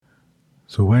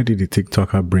So why did the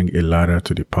TikToker bring a ladder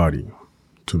to the party?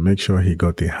 To make sure he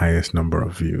got the highest number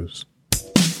of views.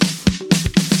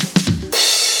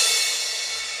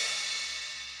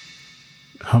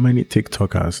 How many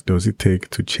TikTokers does it take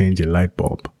to change a light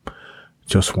bulb?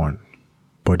 Just one.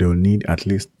 But they'll need at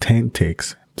least 10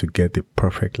 takes to get the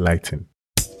perfect lighting.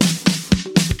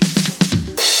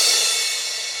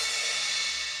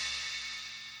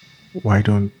 Why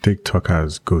don't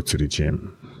TikTokers go to the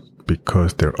gym?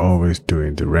 Because they're always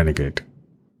doing the renegade.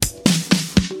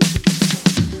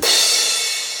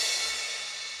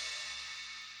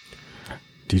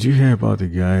 Did you hear about the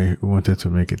guy who wanted to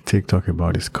make a TikTok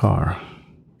about his car?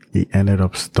 He ended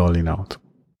up stalling out.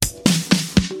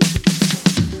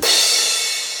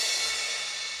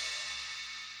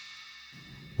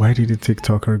 Why did the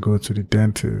TikToker go to the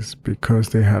dentist? Because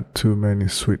they had too many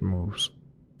sweet moves.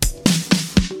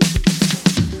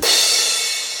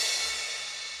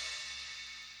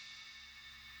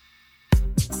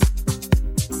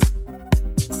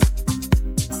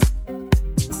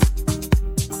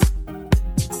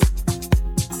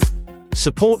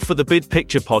 Support for the Big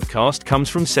Picture podcast comes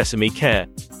from Sesame Care.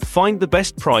 Find the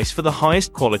best price for the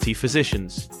highest quality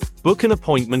physicians. Book an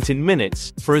appointment in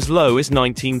minutes for as low as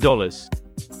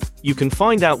 $19. You can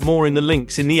find out more in the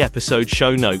links in the episode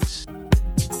show notes.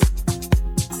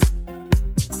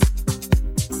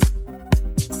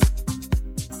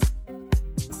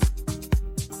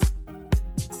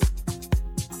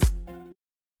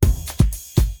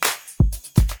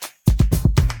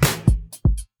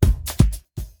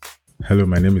 Hello,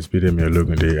 my name is Bidemi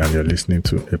Ologunde and you're listening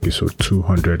to episode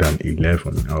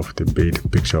 211 of the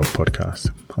Big Picture podcast.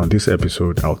 On this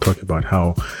episode, I'll talk about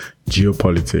how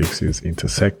geopolitics is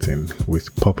intersecting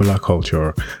with popular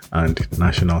culture and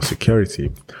national security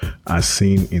as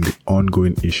seen in the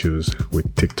ongoing issues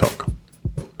with TikTok.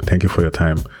 Thank you for your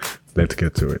time. Let's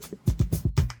get to it.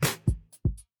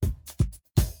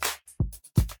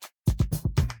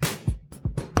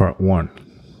 Part 1.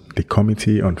 The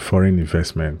Committee on Foreign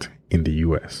Investment in the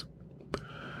US.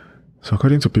 So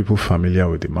according to people familiar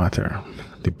with the matter,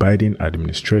 the Biden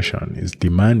administration is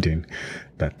demanding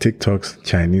that TikTok's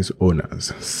Chinese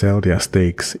owners sell their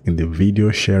stakes in the video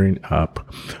sharing app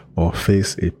or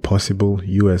face a possible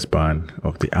US ban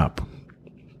of the app.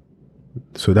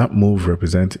 So that move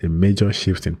represents a major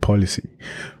shift in policy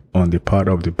on the part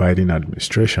of the Biden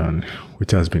administration,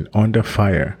 which has been under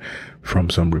fire from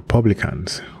some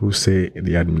Republicans who say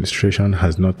the administration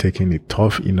has not taken a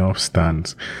tough enough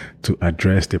stance to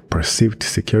address the perceived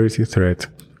security threat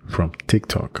from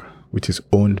TikTok, which is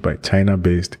owned by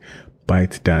China-based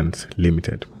ByteDance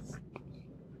Limited.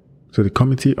 So the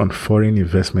Committee on Foreign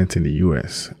Investment in the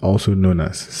US, also known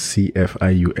as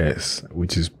CFIUS,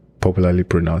 which is popularly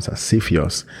pronounced as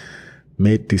CFIUS,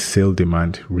 made this sale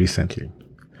demand recently.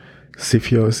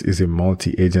 CFIUS is a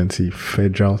multi-agency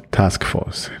federal task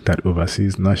force that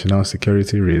oversees national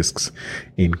security risks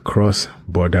in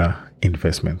cross-border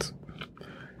investments.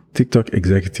 TikTok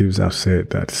executives have said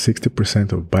that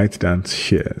 60% of ByteDance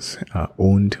shares are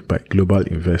owned by global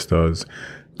investors,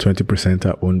 20%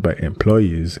 are owned by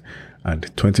employees, and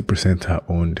 20% are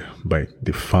owned by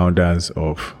the founders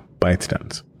of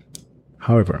ByteDance.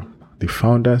 However, the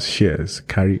founders' shares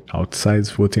carry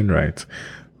outsized voting rights,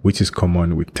 which is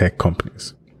common with tech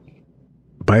companies.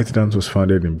 ByteDance was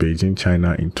founded in Beijing,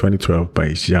 China in 2012 by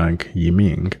Zhang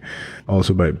Yiming,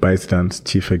 also by ByteDance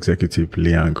chief executive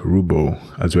Liang Rubo,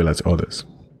 as well as others.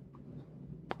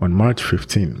 On March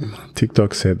 15,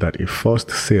 TikTok said that a forced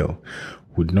sale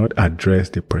would not address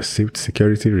the perceived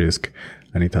security risk,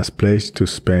 and it has pledged to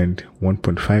spend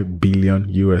 $1.5 billion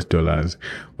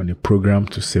on a program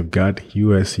to safeguard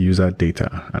US user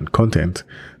data and content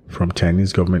from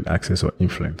Chinese government access or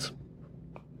influence.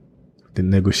 The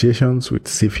negotiations with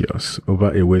CFIUS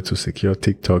over a way to secure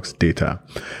TikTok's data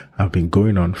have been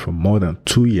going on for more than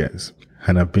 2 years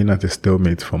and have been at a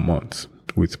stalemate for months,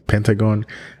 with Pentagon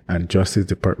and Justice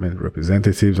Department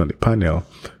representatives on the panel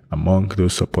among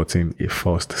those supporting a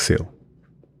forced sale.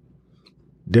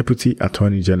 Deputy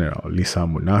Attorney General Lisa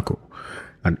Monaco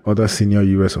and other senior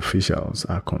US officials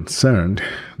are concerned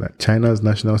that China's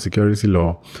national security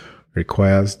law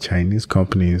requires Chinese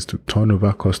companies to turn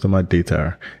over customer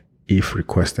data if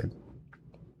requested.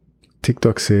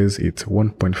 TikTok says its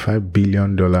 $1.5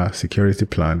 billion security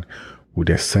plan would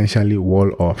essentially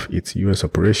wall off its US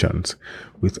operations,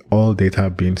 with all data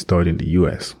being stored in the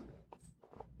US.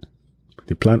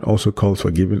 The plan also calls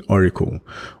for giving Oracle,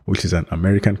 which is an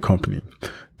American company,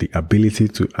 the ability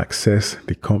to access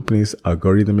the company's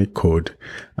algorithmic code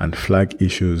and flag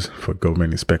issues for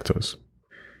government inspectors.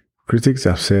 Critics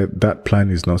have said that plan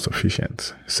is not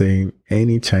sufficient, saying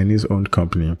any Chinese-owned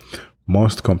company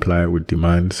must comply with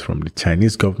demands from the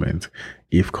Chinese government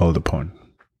if called upon.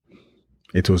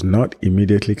 It was not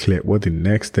immediately clear what the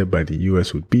next step by the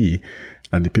US would be,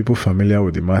 and the people familiar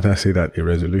with the matter say that a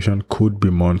resolution could be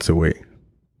months away.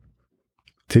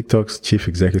 TikTok's chief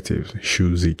executive,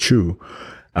 Xu Zichu,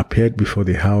 appeared before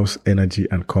the House Energy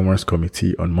and Commerce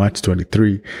Committee on March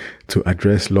 23 to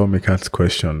address lawmakers'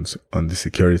 questions on the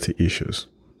security issues.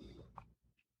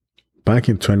 Back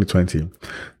in 2020,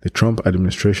 the Trump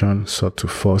administration sought to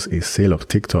force a sale of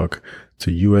TikTok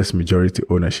to US majority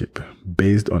ownership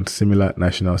based on similar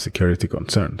national security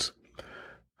concerns.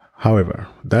 However,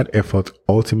 that effort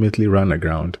ultimately ran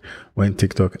aground when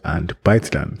TikTok and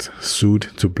ByteDance sued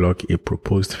to block a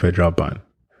proposed federal ban.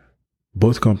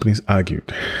 Both companies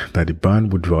argued that the ban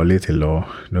would violate a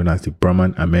law known as the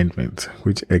Brahman Amendment,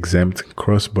 which exempts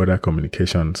cross-border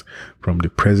communications from the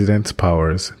president's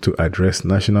powers to address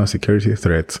national security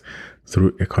threats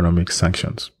through economic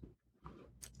sanctions.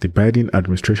 The Biden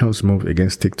administration's move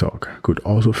against TikTok could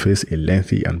also face a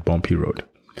lengthy and bumpy road.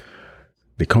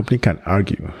 The company can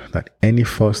argue that any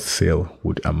forced sale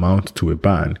would amount to a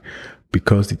ban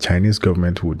because the Chinese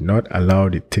government would not allow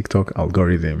the TikTok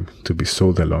algorithm to be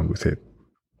sold along with it.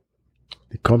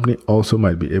 The company also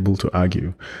might be able to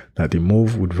argue that the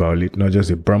move would violate not just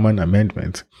the Brahman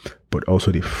Amendment, but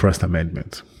also the First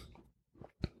Amendment.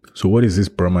 So what is this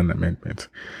Brahman Amendment?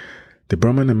 The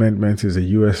Brahman Amendment is a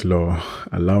US law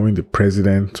allowing the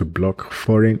president to block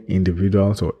foreign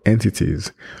individuals or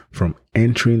entities from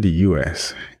entering the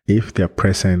US if their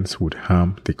presence would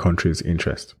harm the country's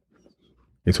interest.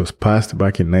 It was passed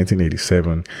back in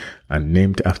 1987 and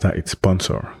named after its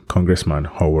sponsor, Congressman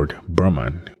Howard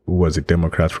Brahman, who was a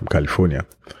Democrat from California.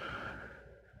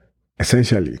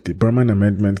 Essentially, the Brahman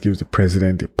Amendment gives the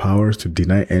president the powers to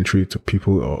deny entry to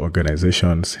people or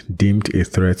organizations deemed a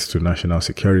threat to national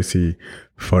security,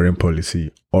 foreign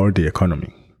policy, or the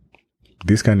economy.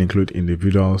 This can include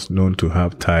individuals known to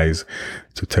have ties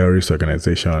to terrorist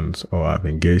organizations or have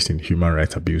engaged in human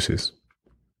rights abuses.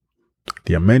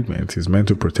 The amendment is meant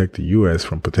to protect the US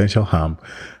from potential harm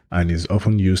and is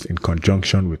often used in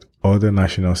conjunction with other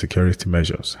national security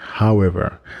measures.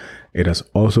 However, it has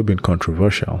also been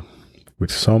controversial,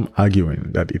 with some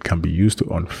arguing that it can be used to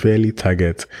unfairly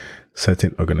target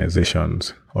certain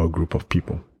organizations or group of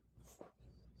people.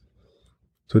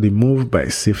 So the move by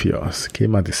CFIUS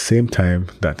came at the same time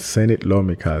that Senate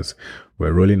lawmakers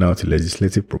were rolling out a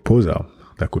legislative proposal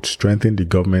that could strengthen the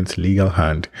government's legal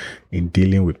hand in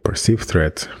dealing with perceived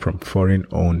threats from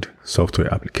foreign-owned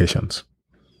software applications.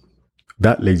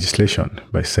 That legislation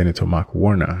by Senator Mark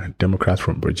Warner, a Democrat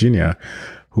from Virginia,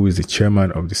 who is the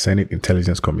chairman of the Senate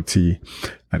Intelligence Committee,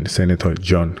 and Senator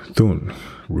John Thune,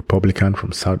 Republican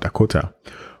from South Dakota,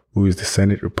 who is the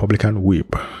Senate Republican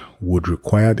whip, would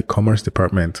require the Commerce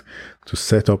Department to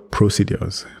set up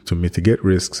procedures to mitigate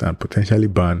risks and potentially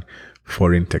ban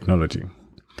foreign technology.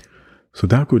 So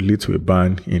that could lead to a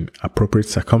ban in appropriate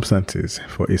circumstances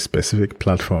for a specific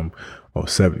platform or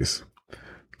service.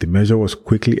 The measure was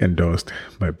quickly endorsed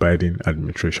by Biden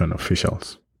administration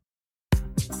officials.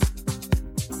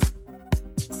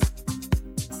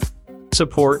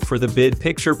 Support for the Bid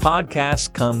Picture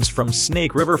podcast comes from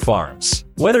Snake River Farms.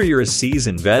 Whether you're a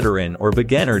seasoned veteran or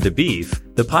beginner to beef,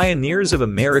 the pioneers of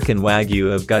American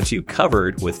Wagyu have got you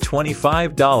covered with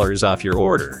 $25 off your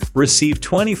order. Receive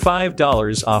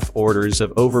 $25 off orders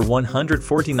of over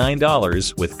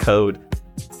 $149 with code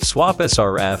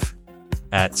SWAPSRF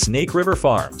at Snake River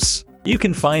Farms. You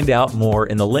can find out more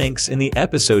in the links in the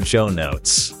episode show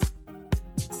notes.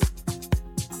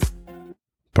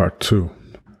 Part 2.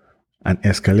 An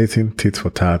escalating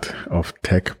tit-for-tat of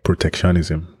tech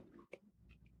protectionism.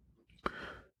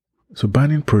 So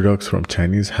banning products from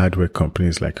Chinese hardware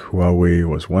companies like Huawei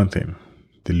was one thing.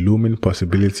 The looming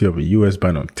possibility of a US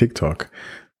ban on TikTok,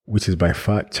 which is by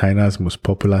far China's most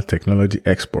popular technology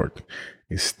export,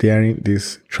 is steering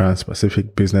this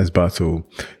trans-Pacific business battle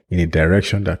in a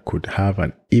direction that could have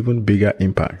an even bigger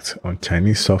impact on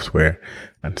Chinese software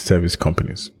and service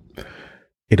companies.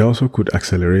 It also could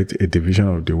accelerate a division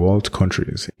of the world's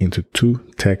countries into two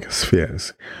tech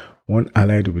spheres, one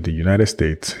allied with the United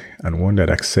States and one that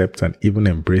accepts and even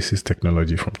embraces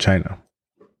technology from China.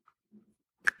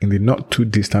 In the not too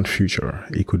distant future,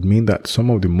 it could mean that some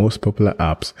of the most popular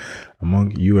apps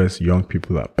among US young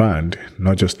people are banned,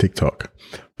 not just TikTok,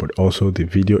 but also the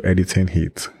video editing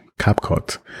hit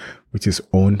CapCut, which is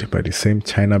owned by the same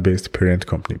China-based parent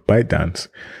company ByteDance,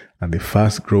 and the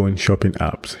fast-growing shopping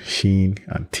apps Shein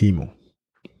and Temu.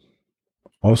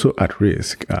 Also at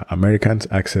risk are Americans'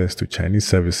 access to Chinese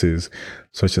services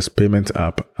such as payment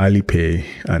app Alipay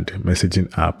and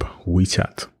messaging app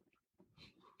WeChat.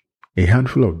 A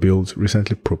handful of bills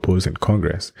recently proposed in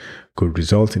Congress could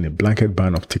result in a blanket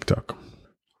ban of TikTok.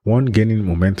 One gaining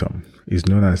momentum is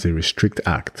known as the Restrict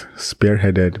Act,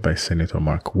 spearheaded by Senator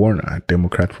Mark Warner,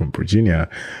 Democrat from Virginia,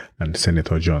 and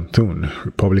Senator John Thune,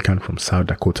 Republican from South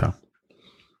Dakota.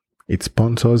 Its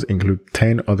sponsors include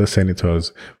 10 other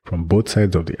senators from both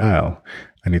sides of the aisle,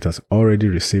 and it has already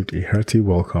received a hearty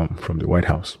welcome from the White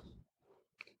House.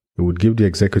 It would give the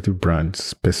executive branch,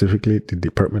 specifically the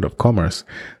Department of Commerce,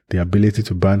 the ability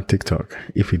to ban TikTok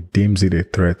if it deems it a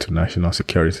threat to national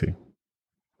security.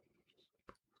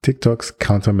 TikTok's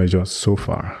countermeasures so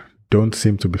far don't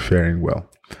seem to be faring well.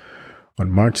 On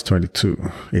March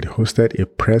 22, it hosted a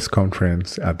press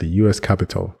conference at the US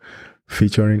Capitol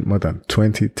featuring more than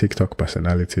 20 TikTok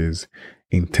personalities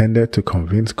intended to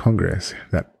convince Congress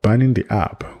that banning the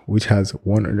app, which has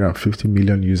 150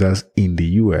 million users in the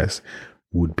US,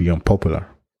 would be unpopular.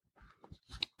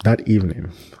 That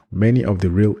evening, many of the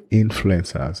real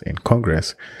influencers in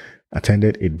Congress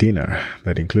attended a dinner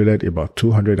that included about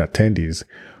 200 attendees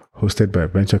hosted by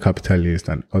venture capitalists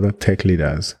and other tech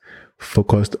leaders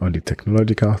focused on the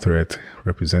technological threat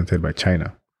represented by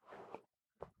China.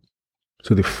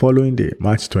 So the following day,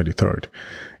 March 23rd,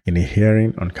 in a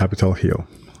hearing on Capitol Hill,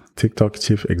 TikTok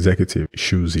chief executive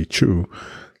Shu Zhiqiu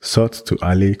sought to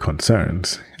allay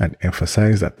concerns and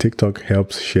emphasize that TikTok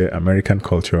helps share American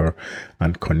culture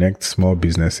and connect small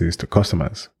businesses to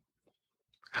customers.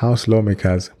 House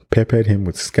lawmakers peppered him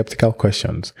with skeptical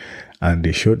questions, and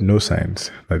they showed no signs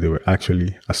that they were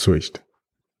actually assuaged.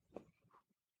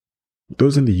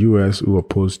 Those in the US who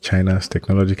oppose China's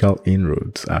technological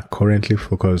inroads are currently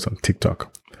focused on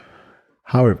TikTok.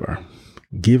 However,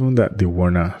 given that the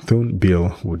Warner-Thune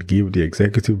bill would give the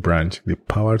executive branch the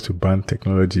power to ban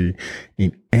technology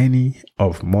in any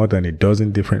of more than a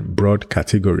dozen different broad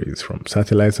categories, from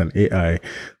satellites and AI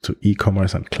to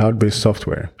e-commerce and cloud-based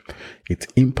software, its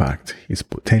impact is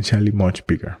potentially much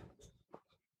bigger.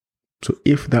 So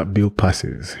if that bill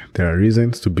passes, there are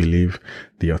reasons to believe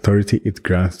the authority it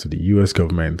grants to the US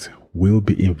government will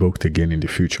be invoked again in the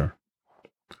future.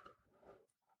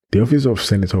 The office of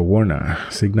Senator Warner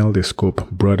signaled a scope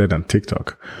broader than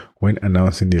TikTok when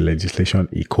announcing the legislation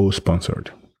he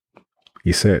co-sponsored.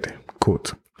 He said,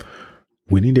 quote,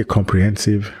 "We need a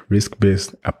comprehensive,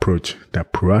 risk-based approach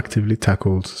that proactively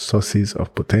tackles sources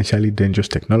of potentially dangerous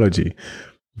technology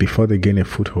before they gain a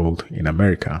foothold in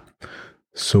America,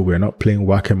 so we're not playing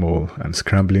whack-a-mole and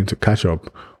scrambling to catch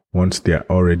up once they are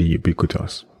already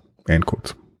ubiquitous." End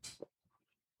quote.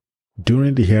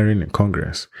 During the hearing in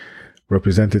Congress,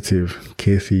 Representative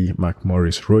Kathy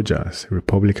McMorris Rogers,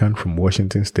 Republican from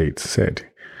Washington State, said,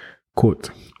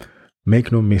 quote,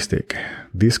 "Make no mistake,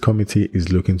 this committee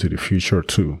is looking to the future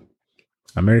too.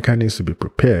 America needs to be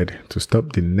prepared to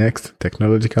stop the next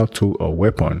technological tool or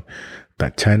weapon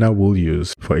that China will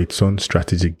use for its own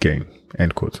strategic gain."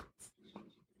 End quote.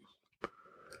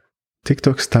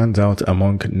 TikTok stands out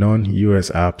among non-US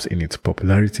apps in its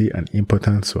popularity and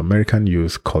importance to American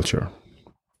youth culture.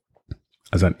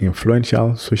 As an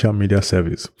influential social media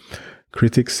service,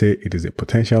 critics say it is a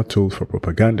potential tool for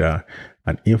propaganda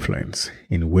and influence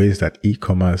in ways that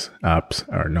e-commerce apps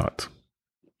are not.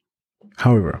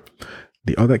 However,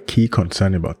 the other key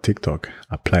concern about TikTok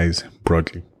applies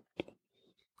broadly.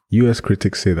 US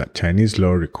critics say that Chinese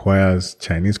law requires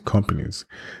Chinese companies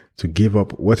to give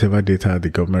up whatever data the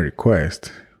government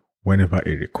requests whenever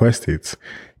it requests it,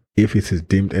 if it is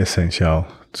deemed essential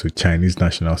to Chinese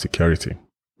national security.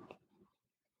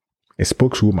 A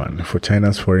spokeswoman for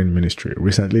China's foreign ministry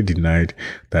recently denied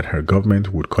that her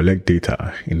government would collect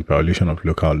data in violation of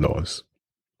local laws.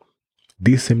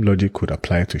 This same logic could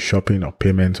apply to shopping or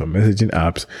payments or messaging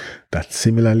apps that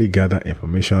similarly gather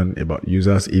information about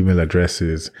users' email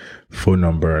addresses, phone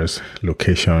numbers,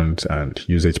 locations, and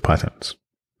usage patterns.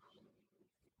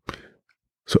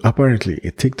 So apparently,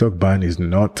 a TikTok ban is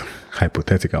not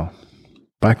hypothetical.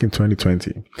 Back in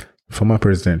 2020, former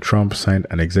President Trump signed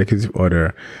an executive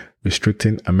order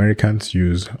restricting Americans'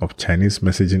 use of Chinese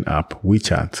messaging app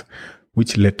WeChat,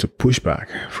 which led to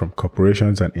pushback from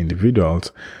corporations and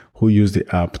individuals who use the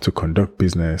app to conduct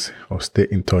business or stay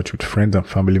in touch with friends and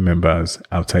family members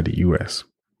outside the US.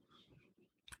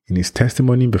 In his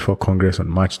testimony before Congress on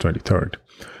March 23rd,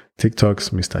 TikTok's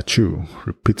Mr. Chu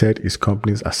repeated his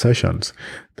company's assertions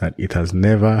that it has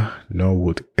never nor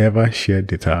would ever share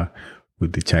data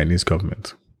with the Chinese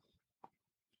government.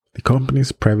 The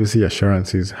company's privacy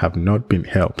assurances have not been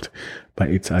helped by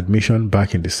its admission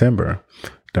back in December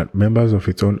that members of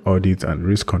its own audit and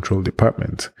risk control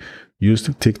department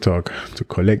used TikTok to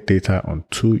collect data on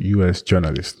 2 US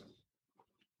journalists.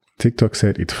 TikTok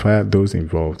said it fired those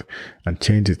involved and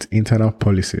changed its internal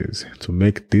policies to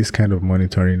make this kind of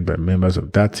monitoring by members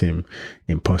of that team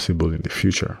impossible in the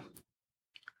future.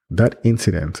 That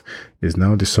incident is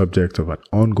now the subject of an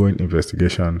ongoing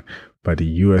investigation by the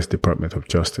U.S. Department of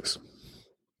Justice.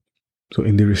 So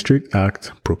in the Restrict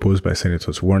Act proposed by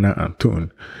Senators Warner and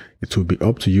Thune, it will be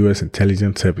up to U.S.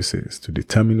 intelligence services to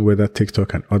determine whether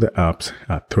TikTok and other apps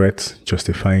are threats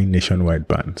justifying nationwide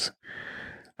bans.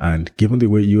 And given the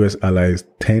way U.S. allies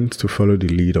tend to follow the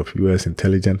lead of U.S.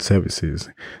 intelligence services,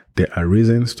 there are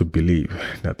reasons to believe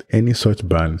that any such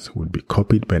bans would be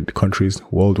copied by countries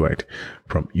worldwide,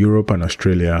 from Europe and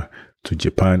Australia to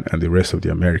Japan and the rest of the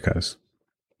Americas.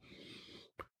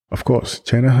 Of course,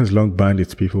 China has long banned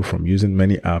its people from using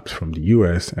many apps from the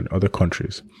US and other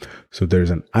countries, so there is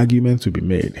an argument to be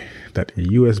made that a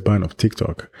US ban of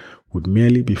TikTok would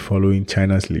merely be following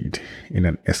China's lead in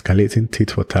an escalating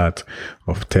tit-for-tat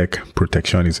of tech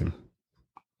protectionism.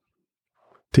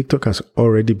 TikTok has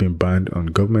already been banned on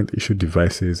government-issued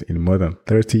devices in more than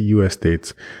 30 US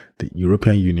states, the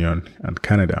European Union, and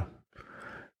Canada.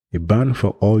 A ban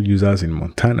for all users in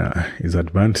Montana is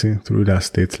advancing through that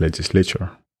state's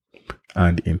legislature.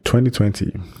 And in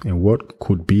 2020, in what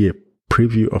could be a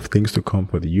preview of things to come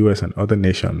for the US and other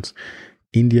nations,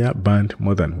 India banned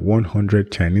more than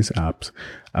 100 Chinese apps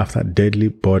after deadly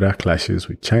border clashes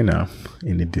with China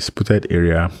in the disputed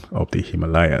area of the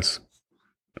Himalayas.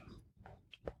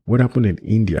 What happened in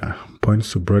India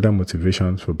points to broader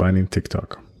motivations for banning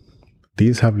TikTok.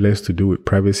 These have less to do with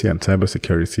privacy and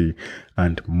cybersecurity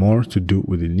and more to do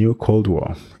with the new Cold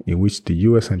War in which the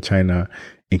US and China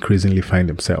increasingly find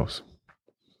themselves.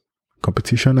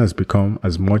 Competition has become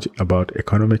as much about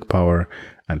economic power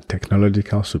and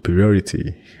technological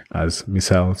superiority as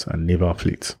missiles and naval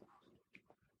fleets.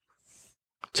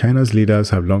 China's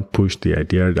leaders have long pushed the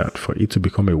idea that for it to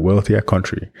become a wealthier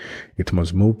country, it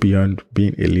must move beyond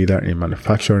being a leader in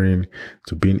manufacturing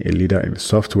to being a leader in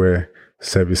software,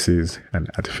 services,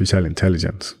 and artificial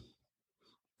intelligence.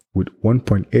 With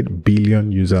 1.8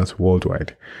 billion users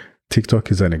worldwide,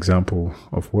 TikTok is an example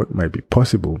of what might be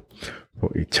possible for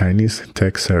a Chinese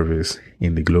tech service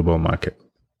in the global market.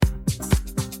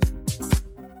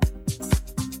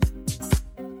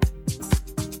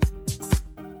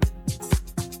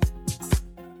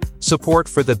 Support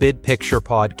for the Bid Picture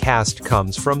podcast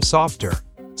comes from Softer.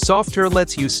 Softer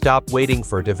lets you stop waiting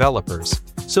for developers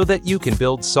so that you can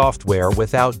build software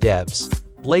without devs,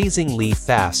 blazingly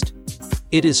fast.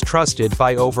 It is trusted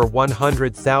by over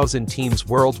 100,000 teams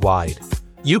worldwide.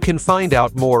 You can find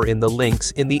out more in the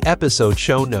links in the episode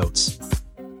show notes.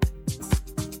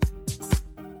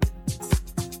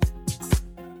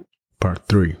 Part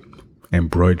 3.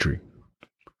 Embroidery.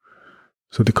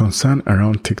 So the concern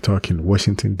around TikTok in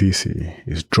Washington, D.C.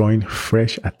 is drawing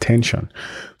fresh attention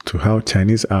to how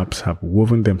Chinese apps have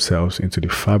woven themselves into the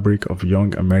fabric of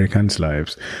young Americans'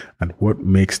 lives and what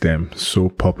makes them so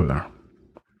popular.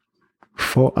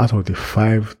 4 out of the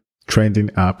 5 trending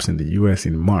apps in the US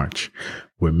in March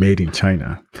were made in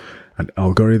China, and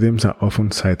algorithms are often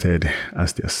cited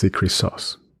as their secret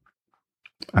sauce.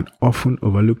 An often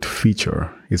overlooked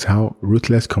feature is how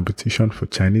ruthless competition for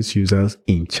Chinese users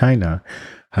in China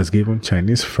has given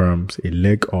Chinese firms a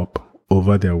leg up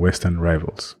over their Western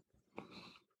rivals.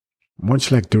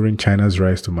 Much like during China's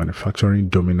rise to manufacturing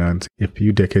dominance a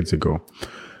few decades ago,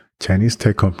 Chinese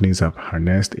tech companies have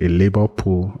harnessed a labor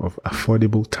pool of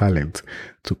affordable talent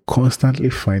to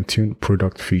constantly fine-tune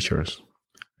product features.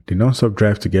 The non-stop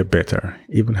drive to get better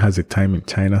even has a time in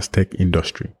China's tech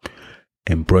industry: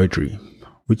 embroidery,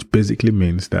 which basically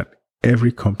means that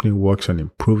every company works on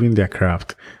improving their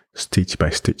craft stitch by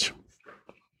stitch.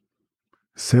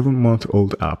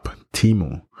 7-month-old app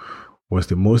Temu was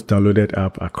the most downloaded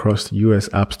app across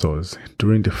US app stores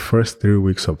during the first 3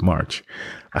 weeks of March,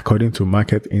 according to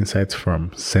market insights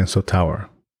firm Sensor Tower.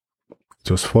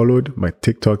 It was followed by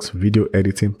TikTok's video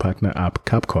editing partner app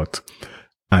CapCut,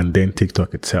 and then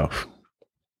TikTok itself.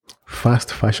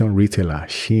 Fast fashion retailer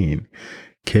Shein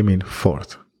came in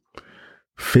 4th.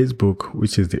 Facebook,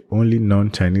 which is the only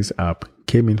non-Chinese app,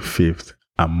 came in 5th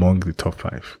among the top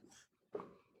 5.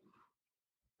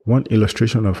 One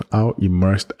illustration of how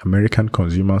immersed American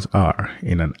consumers are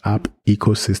in an app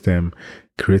ecosystem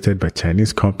created by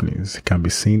Chinese companies can be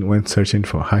seen when searching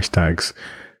for hashtags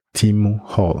Temu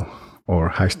Haul or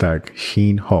hashtag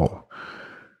Shein Haul.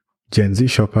 Gen Z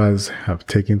shoppers have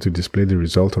taken to display the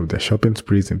result of their shopping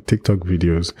sprees in TikTok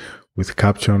videos with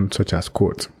captions such as,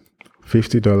 quote,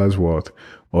 $50 worth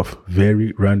of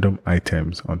very random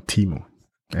items on Temu,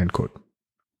 end quote.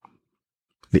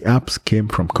 The apps came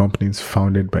from companies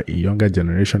founded by a younger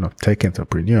generation of tech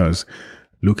entrepreneurs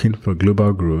looking for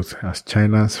global growth as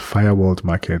China's firewalled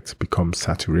market becomes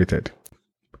saturated.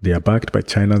 They are backed by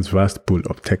China's vast pool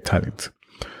of tech talent.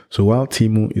 So while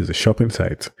Temu is a shopping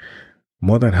site,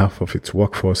 more than half of its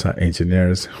workforce are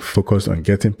engineers focused on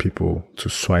getting people to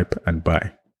swipe and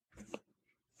buy.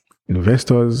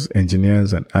 Investors,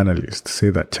 engineers, and analysts say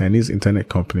that Chinese internet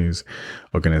companies'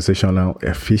 organizational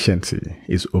efficiency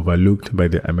is overlooked by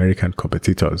their American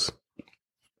competitors.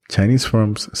 Chinese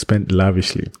firms spend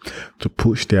lavishly to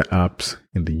push their apps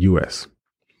in the US.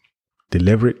 They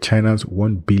leverage China's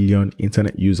 1 billion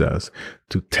internet users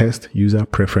to test user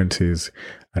preferences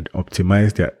and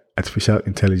optimize their artificial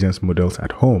intelligence models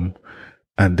at home,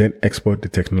 and then export the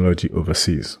technology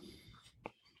overseas.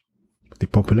 The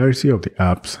popularity of the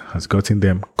apps has gotten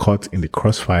them caught in the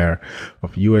crossfire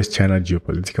of US-China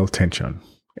geopolitical tension,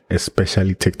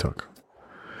 especially TikTok.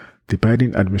 The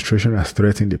Biden administration has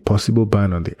threatened a possible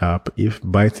ban on the app if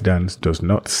ByteDance does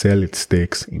not sell its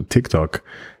stakes in TikTok,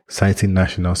 citing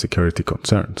national security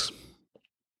concerns.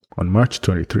 On March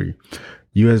 23,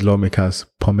 US lawmakers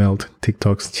pummeled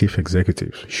TikTok's chief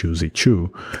executive, Shuzi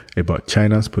Chu, about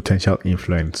China's potential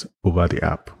influence over the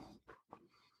app.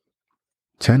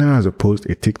 China has opposed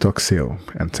a TikTok sale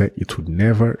and said it would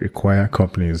never require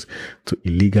companies to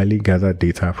illegally gather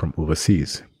data from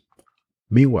overseas.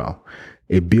 Meanwhile,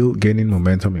 a bill gaining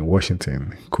momentum in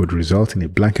Washington could result in a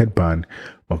blanket ban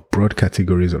of broad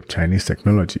categories of Chinese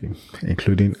technology,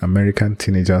 including American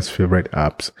teenagers' favorite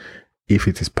apps, if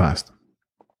it is passed.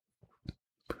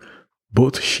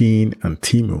 Both Shein and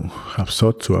Temu have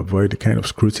sought to avoid the kind of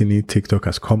scrutiny TikTok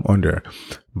has come under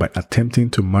by attempting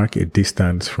to mark a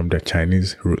distance from their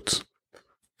Chinese roots.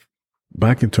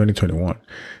 Back in 2021,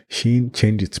 Shein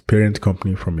changed its parent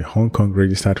company from a Hong Kong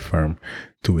registered firm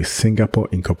to a Singapore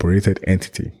incorporated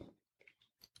entity.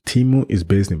 Temu is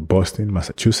based in Boston,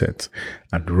 Massachusetts,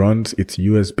 and runs its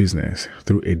US business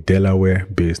through a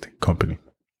Delaware-based company.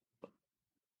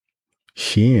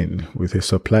 Shein, with a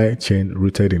supply chain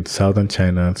rooted in southern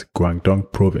China's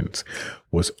Guangdong province,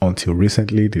 was until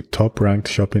recently the top-ranked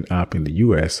shopping app in the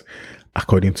US,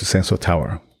 according to Sensor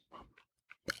Tower.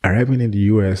 Arriving in the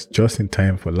US just in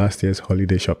time for last year's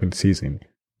holiday shopping season,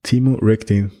 Temu raked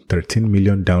in 13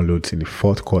 million downloads in the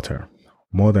fourth quarter,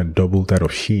 more than double that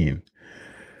of Shein.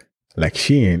 Like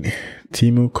Shein,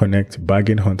 Temu connects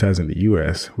bargain hunters in the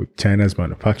US with China's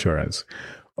manufacturers,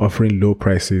 offering low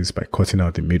prices by cutting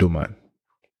out the middleman.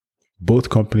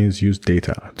 Both companies use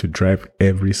data to drive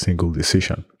every single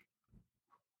decision.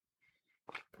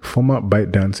 Former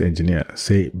ByteDance engineers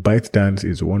say ByteDance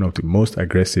is one of the most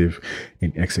aggressive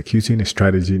in executing a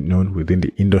strategy known within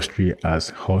the industry as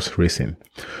horse racing,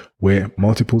 where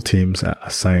multiple teams are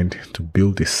assigned to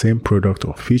build the same product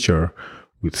or feature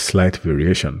with slight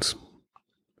variations.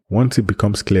 Once it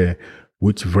becomes clear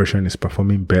which version is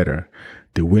performing better,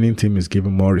 the winning team is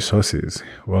given more resources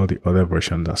while the other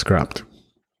versions are scrapped.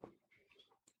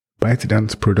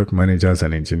 ByteDance product managers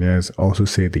and engineers also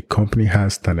say the company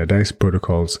has standardized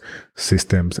protocols,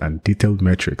 systems, and detailed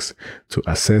metrics to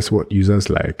assess what users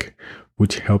like,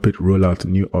 which help it roll out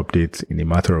new updates in a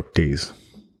matter of days.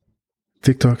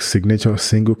 TikTok's signature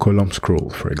single-column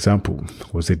scroll, for example,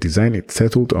 was a design it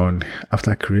settled on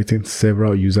after creating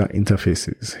several user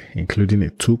interfaces, including a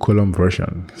 2-column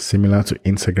version similar to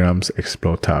Instagram's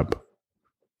Explore tab.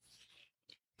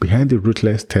 Behind the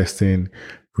ruthless testing,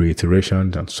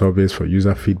 reiterations, and surveys for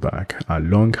user feedback are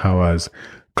long hours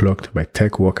clocked by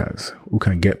tech workers who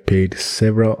can get paid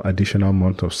several additional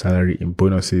months of salary in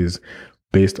bonuses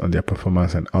based on their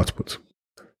performance and output.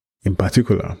 In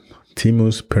particular,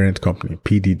 Temu's parent company,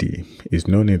 PDD, is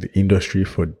known in the industry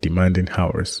for demanding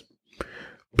hours.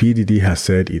 PDD has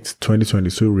said its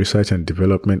 2022 research and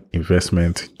development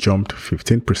investment jumped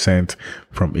 15%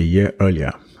 from a year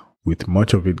earlier, with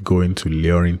much of it going to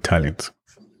luring talent.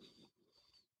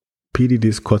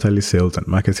 PDD's quarterly sales and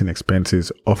marketing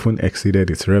expenses often exceeded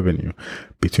its revenue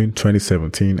between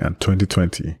 2017 and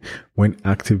 2020, when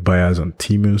active buyers on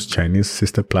Temu's Chinese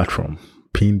sister platform,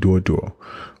 Pinduoduo,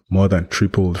 more than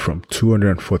tripled from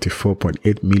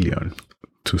 244.8 million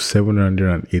to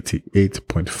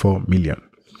 788.4 million.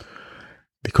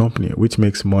 The company, which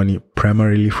makes money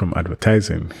primarily from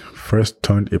advertising, first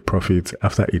turned a profit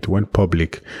after it went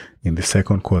public in the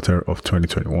second quarter of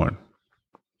 2021.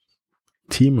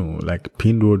 Temu, like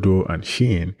Pinduoduo and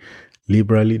Shein,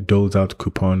 liberally doles out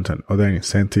coupons and other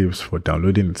incentives for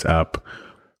downloading its app,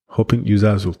 hoping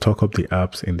users will talk up the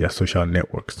apps in their social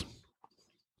networks.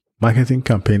 Marketing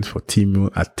campaigns for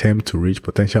Temu attempt to reach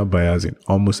potential buyers in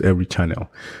almost every channel,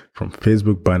 from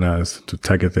Facebook banners to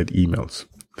targeted emails.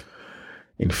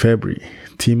 In February,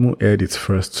 Temu aired its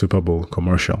first Super Bowl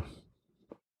commercial.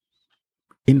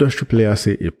 Industry players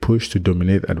say a push to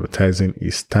dominate advertising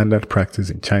is standard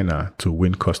practice in China to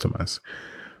win customers.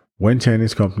 When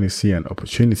Chinese companies see an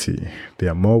opportunity, they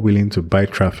are more willing to buy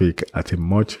traffic at a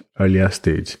much earlier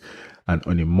stage and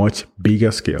on a much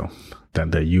bigger scale than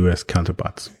their US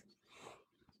counterparts.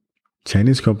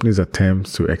 Chinese companies'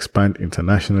 attempts to expand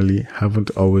internationally haven't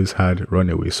always had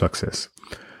runaway success.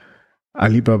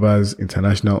 Alibaba's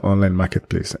international online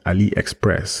marketplace,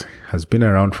 AliExpress, has been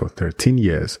around for 13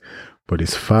 years, but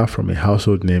is far from a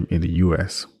household name in the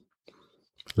US.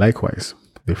 Likewise,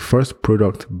 the first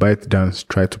product ByteDance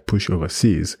tried to push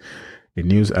overseas, a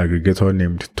news aggregator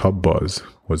named TopBuzz,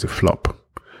 was a flop.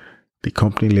 The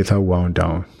company later wound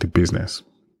down the business.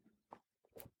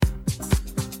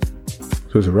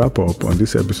 So to wrap up, on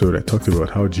this episode I talked about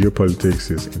how geopolitics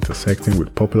is intersecting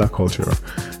with popular culture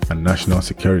and national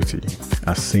security,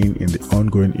 as seen in the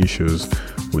ongoing issues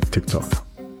with TikTok.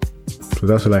 So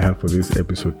that's all I have for this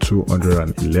episode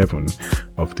 211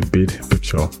 of the Big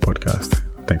Picture podcast.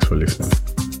 Thanks for listening.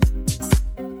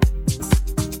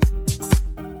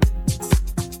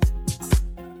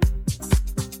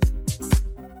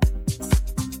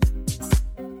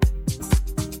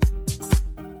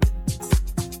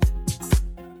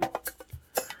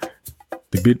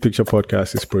 The Big Picture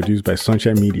podcast is produced by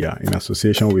Sunshine Media in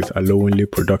association with Alowinle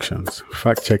Productions.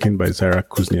 Fact-checking by Zara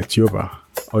Kuznetsova.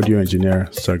 Audio engineer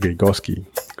Sergey Gorsky.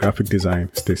 Graphic design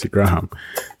Stacey Graham.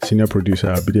 Senior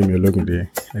producer Bidemi Ologunde.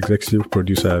 Executive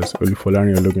producers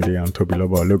Olufolari Ologunde and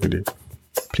Tobiloba Ologunde.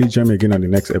 Please join me again on the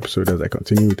next episode as I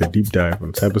continue with a deep dive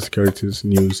on cybersecurity's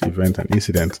news, events, and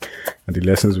incidents, and the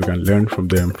lessons we can learn from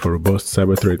them for robust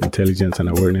cyber threat intelligence and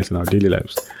awareness in our daily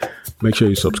lives. Make sure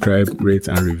you subscribe, rate,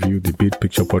 and review the Big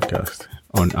Picture podcast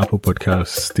on Apple Podcasts,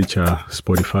 Stitcher,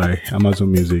 Spotify,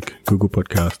 Amazon Music, Google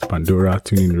Podcasts, Pandora,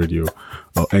 TuneIn Radio,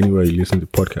 or anywhere you listen to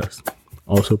podcasts.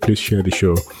 Also, please share the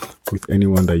show with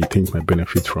anyone that you think might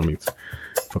benefit from it.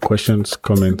 For questions,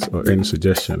 comments, or any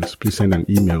suggestions, please send an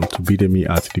email to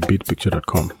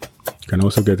bidemi@thebidpicture.com. You can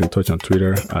also get in touch on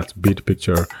Twitter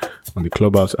 @bidpicture, on the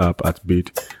Clubhouse app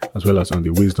 @bid, as well as on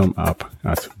the Wisdom app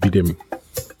 @bidemi.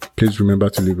 Please remember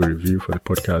to leave a review for the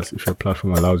podcast if your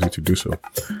platform allows you to do so.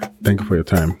 Thank you for your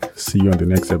time. See you on the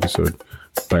next episode.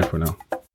 Bye for now.